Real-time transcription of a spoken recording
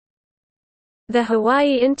The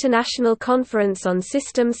Hawaii International Conference on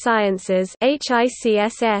System Sciences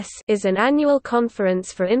 (HICSS) is an annual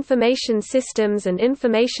conference for information systems and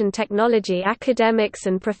information technology academics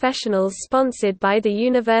and professionals sponsored by the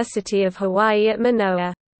University of Hawaii at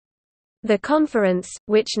Manoa. The conference,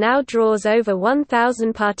 which now draws over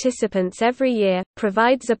 1,000 participants every year,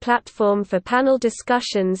 provides a platform for panel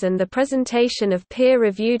discussions and the presentation of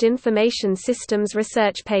peer-reviewed information systems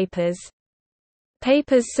research papers.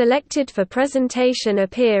 Papers selected for presentation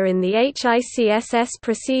appear in the HICSS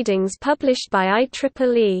proceedings published by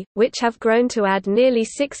IEEE, which have grown to add nearly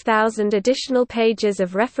 6,000 additional pages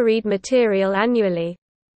of refereed material annually.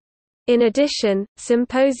 In addition,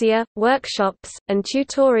 symposia, workshops, and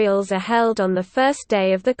tutorials are held on the first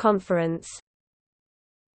day of the conference.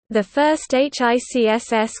 The first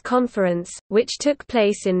HICSS conference, which took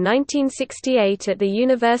place in 1968 at the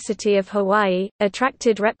University of Hawaii,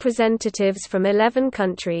 attracted representatives from 11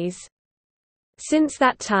 countries. Since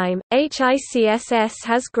that time, HICSS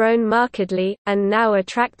has grown markedly, and now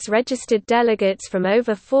attracts registered delegates from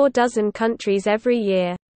over 4 dozen countries every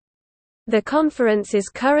year. The conference is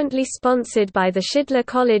currently sponsored by the Shidler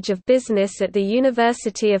College of Business at the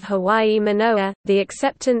University of Hawaii Manoa. The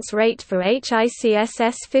acceptance rate for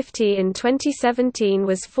HICSS 50 in 2017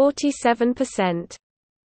 was 47%.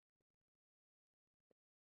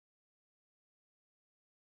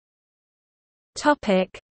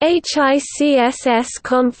 Topic: HICSS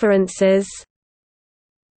conferences.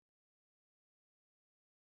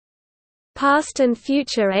 Past and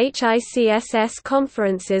future HICSS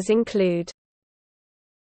conferences include